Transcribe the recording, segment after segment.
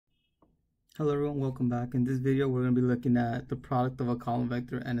Hello everyone, welcome back. In this video we're going to be looking at the product of a column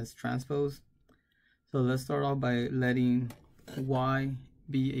vector and its transpose. So let's start off by letting y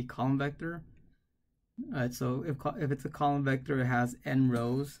be a column vector. Alright, so if it's a column vector, it has n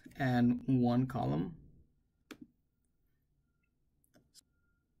rows and one column.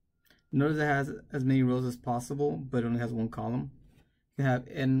 Notice it has as many rows as possible, but it only has one column. You can have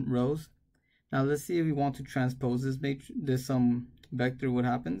n rows. Now let's see if we want to transpose this vector, what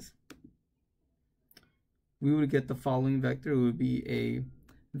happens. We would get the following vector. It would be a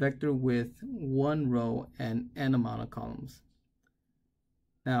vector with one row and n amount of columns.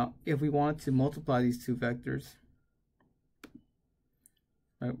 Now, if we wanted to multiply these two vectors,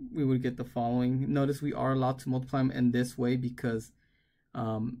 we would get the following. Notice we are allowed to multiply them in this way because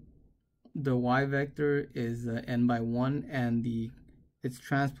the y vector is n by 1 and its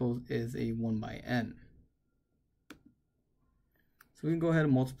transpose is a 1 by n. So we can go ahead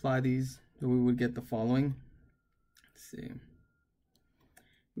and multiply these. So we would get the following. Let's see.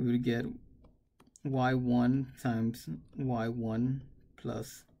 We would get y1 times y1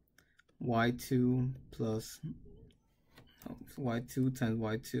 plus y2 plus y2 times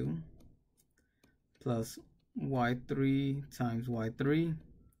y2 plus y3 times y3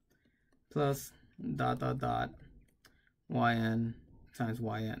 plus dot dot dot yn times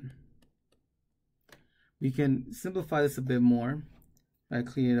yn. We can simplify this a bit more. I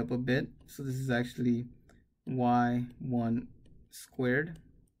clean it up a bit. So this is actually y1 squared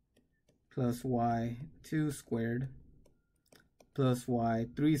plus y2 squared plus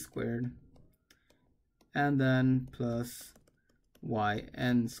y3 squared and then plus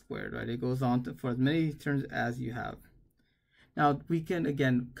yn squared, right? It goes on for as many terms as you have. Now we can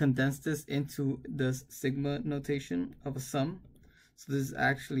again condense this into this sigma notation of a sum. So this is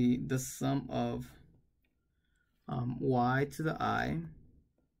actually the sum of y to the I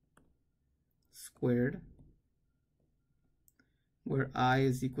squared, where I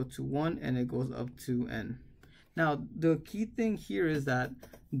is equal to 1 and it goes up to n. Now the key thing here is that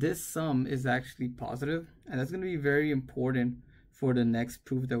this sum is actually positive, and that's going to be very important for the next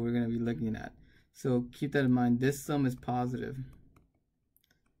proof that we're going to be looking at. So keep that in mind. This sum is positive.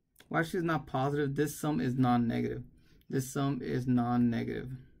 Well, actually it's not positive. This sum is non-negative. This sum is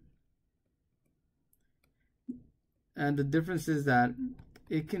non-negative. And the difference is that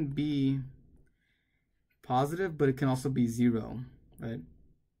it can be positive, but it can also be 0, right?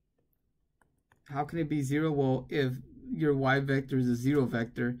 How can it be 0? Well, if your y vector is a 0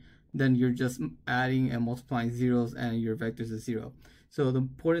 vector, then you're just adding and multiplying zeros and your vector is a 0. So the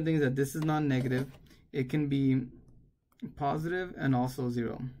important thing is that this is non-negative. It can be positive and also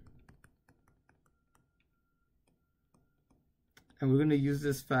 0. And we're going to use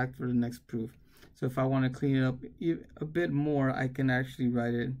this fact for the next proof. So if I want to clean it up a bit more, I can actually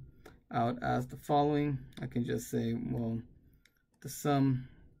write it out as the following. I can just say, well, the sum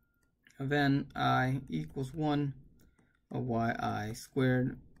of ni equals 1 of yi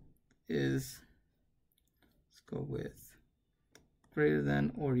squared is, let's go with greater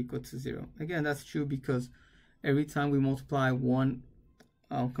than or equal to 0. Again, that's true because every time we multiply one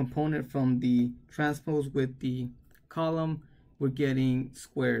component from the transpose with the column, we're getting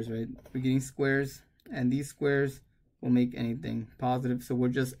squares, right? We're getting squares, and these squares will make anything positive. So we're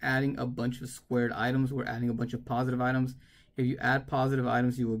just adding a bunch of squared items. We're adding a bunch of positive items. If you add positive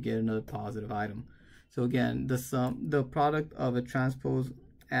items, you will get another positive item. So again, the product of a transpose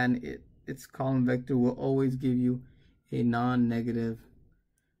and its column vector will always give you a non-negative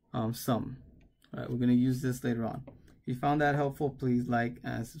sum. All right, we're going to use this later on. If you found that helpful, please like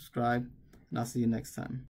and subscribe, and I'll see you next time.